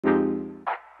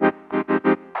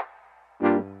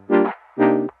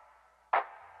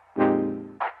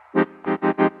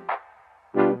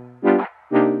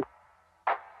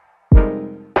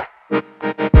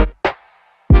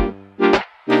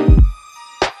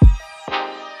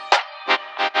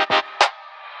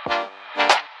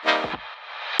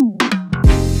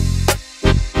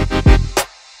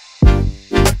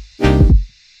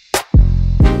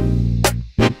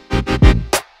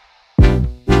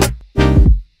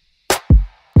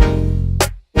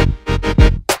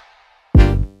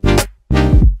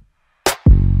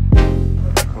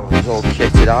He's all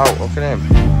kitted out, look at him.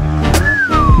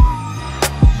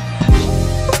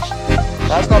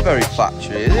 That's not very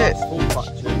factory, is it? That's full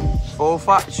factory. Full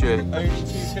factory? Only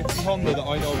 250 Honda that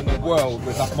I know in the world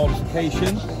with that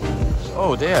modification.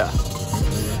 Oh dear.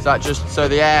 Is that just so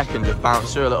the air can just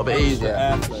bounce through a little bit easier?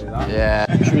 Airflow, that. Yeah.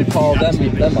 Should we pile them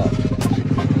up?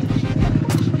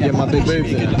 Get my big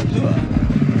boobs in.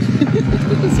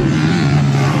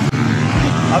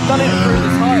 I've done it through the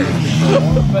tyres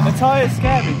before, but the tyres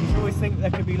scare me because you always think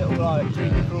there could be little like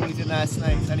creepy crawlies in there,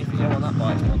 snakes, anything you want on that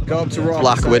bike. Go up to Rob.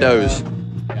 Black widows.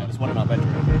 Yeah, there's one in our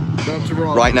bedroom. Go up to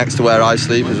Rob. Right next to where I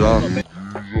sleep as well. Had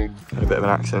a bit of an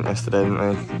accident yesterday, didn't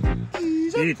we?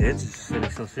 You did, silly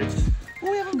sausage.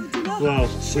 Well,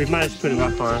 we've managed to put it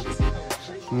back on.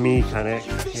 Mechanic,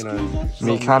 you know.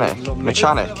 Mechanic?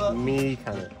 Mechanic?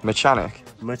 Mechanic. Mechanic?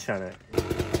 Mechanic.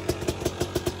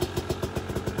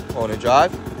 Morning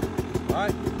drive.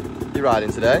 Right. You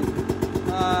riding today?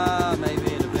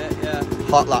 Maybe in a bit, yeah.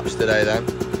 Hot laps today then.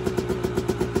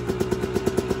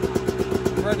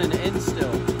 Running it in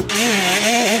still. Do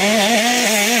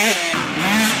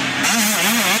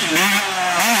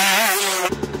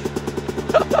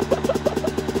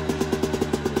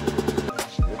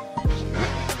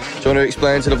you want to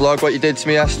explain to the vlog what you did to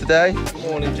me yesterday?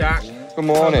 Morning, Jack. Good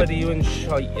morning. Covered you in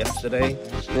shite yesterday.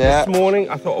 Yeah. This morning,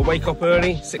 I thought I'd wake up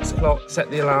early, 6 o'clock, set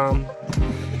the alarm.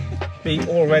 Be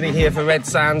all ready here for Red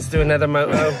Sands, do another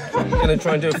moto. Gonna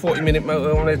try and do a 40-minute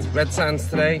moto on Red Sands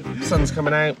today. Sun's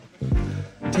coming out.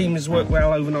 Team has worked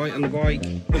well overnight on the bike.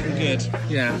 Looking good.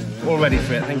 Yeah, all ready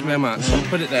for it. Thank you very much.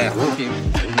 Put it there. Thank you.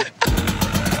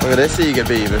 Look at this eager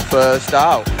beaver, first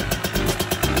out.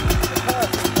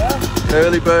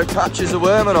 Early bird catches a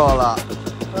worm and all that.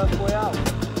 First boy out.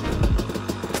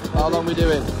 How long we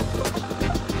doing?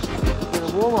 Doing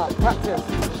a warm up, practice.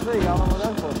 Let's see how long we're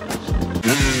going for.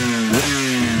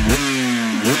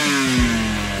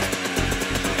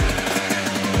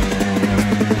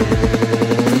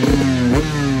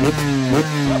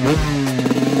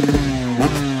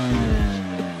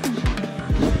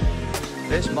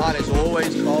 This man is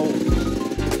always cold.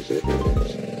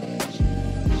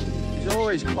 He's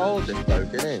always cold, this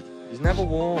bloke, isn't he? He's never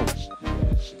warm.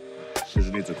 Because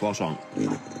it needs a croissant.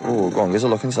 Oh, go on, give us a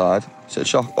look inside. Sit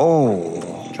shop.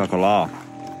 Oh, Chocolat.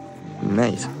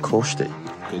 mate, crusty.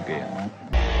 Good gear.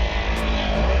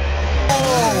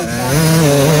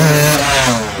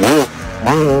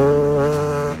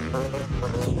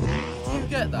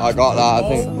 I got that, I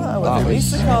think. That He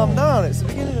needs was... to calm down, it's the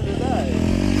beginning of the day.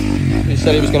 He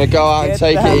said he was going to go out and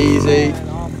take it easy.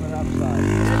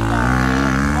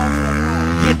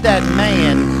 Get that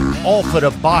man off of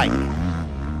the bike.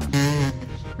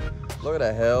 Look at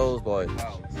the hills, boy. Look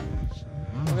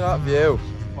at that view.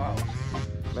 Wow.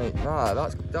 Mate, nah,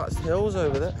 that's hills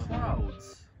over there.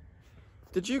 Clouds.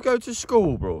 Did you go to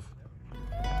school, bruv?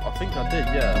 I think I did,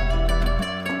 yeah.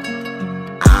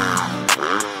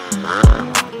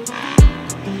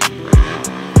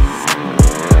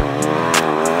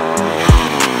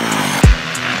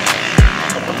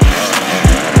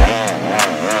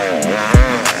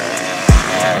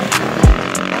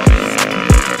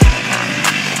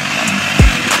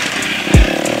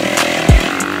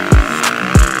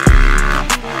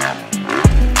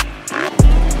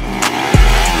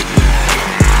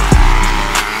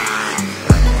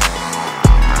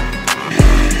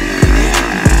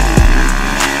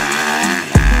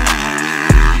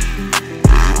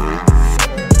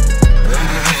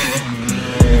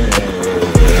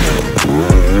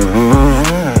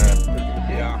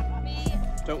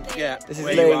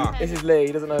 This is Lee,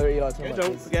 he doesn't know who Eli Thomas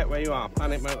Don't is. forget where you are,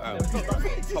 Planet Moto.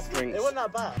 Top drinks. It wasn't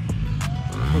that bad.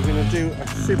 We're going to do a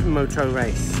supermoto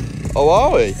race. Oh, are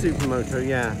we? Supermoto,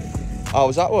 yeah. Oh,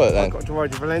 was that work I've then? got to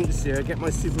ride to Valencia, get my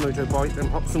supermoto bike, then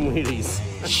hop some wheelies.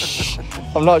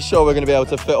 I'm not sure we're going to be able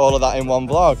to fit all of that in one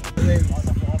vlog.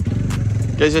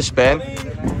 Give us a spin.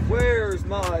 Where's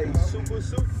my super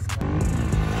soup?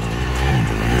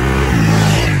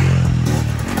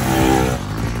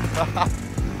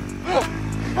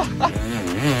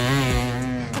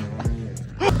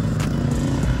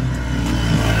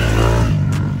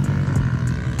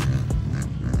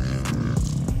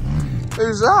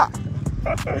 Who's that?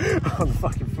 On the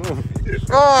fucking floor.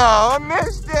 Oh, I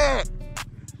missed it!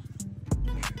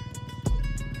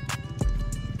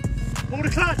 Pull the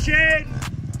clutch in!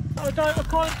 I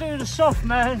can't do the soft,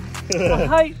 man. I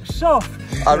hate soft.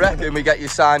 I reckon we get you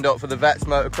signed up for the Vets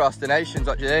Motocross the Nations,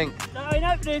 what do you think? That ain't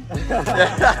happening.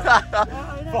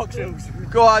 Fox Hills.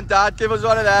 Go on, Dad, give us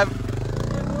one of them.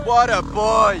 What a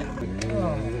boy!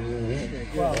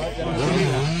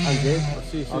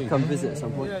 I'll come visit at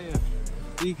some point. Yeah, yeah.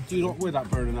 Do you not wear that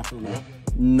burning up on there?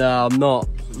 No, I'm not.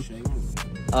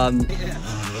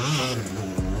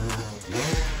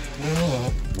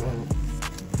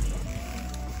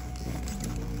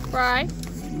 Right.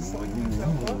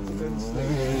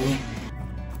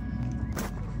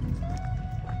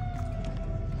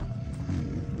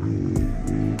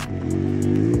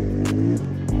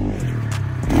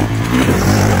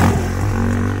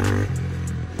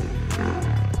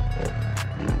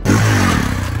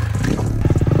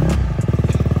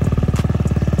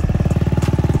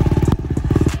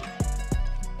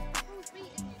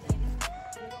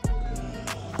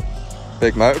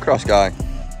 Big motocross guy.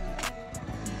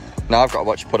 Now I've got to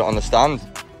watch you put it on the stand.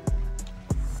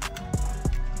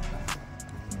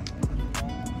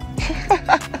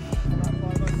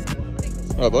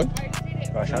 Alright, boy.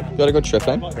 Right, Shad. You had a good trip,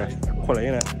 then? Okay. Quality,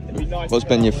 innit? What's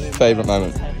been your favourite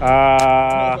moment?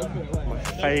 My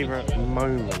favourite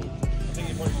moment?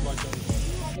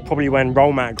 Probably when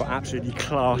Rollmat got absolutely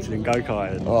clarted in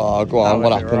go-karting. Oh, go on.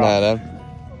 What happened there, then?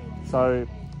 So,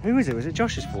 who was it? Was it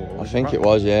Josh's fault? I think it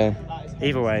was, yeah.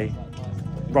 Either way,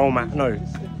 Rollmat, no.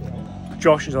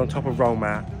 Josh is on top of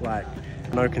Rollmat, like,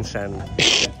 no consent.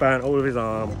 Burnt all of his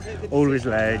arm, all of his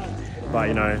leg. But,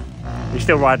 you know, he's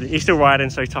still riding,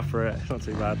 so he's tough for it. It's not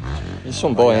too bad. He's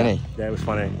some boy, isn't he? Yeah, it was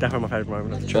funny. Definitely my favourite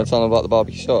moment of the Do you want trip. to tell him about the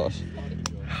barbecue sauce?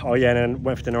 Oh yeah, and then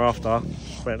went for dinner after.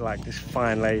 Went like this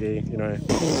fine lady, you know,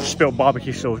 spilled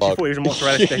barbecue sauce. She thought he was a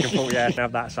mozzarella stick and thought, yeah, can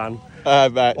have that, son.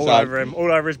 Mate, All over him,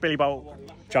 all over his Billy Bolt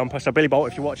jumper. So Billy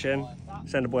Bolt, if you're watching,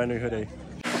 send the boy a new hoodie.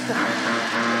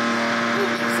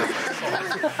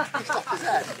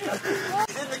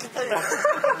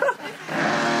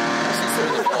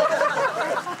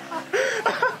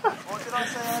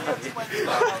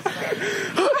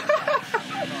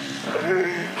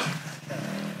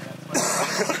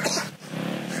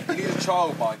 You need a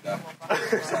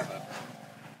childminder.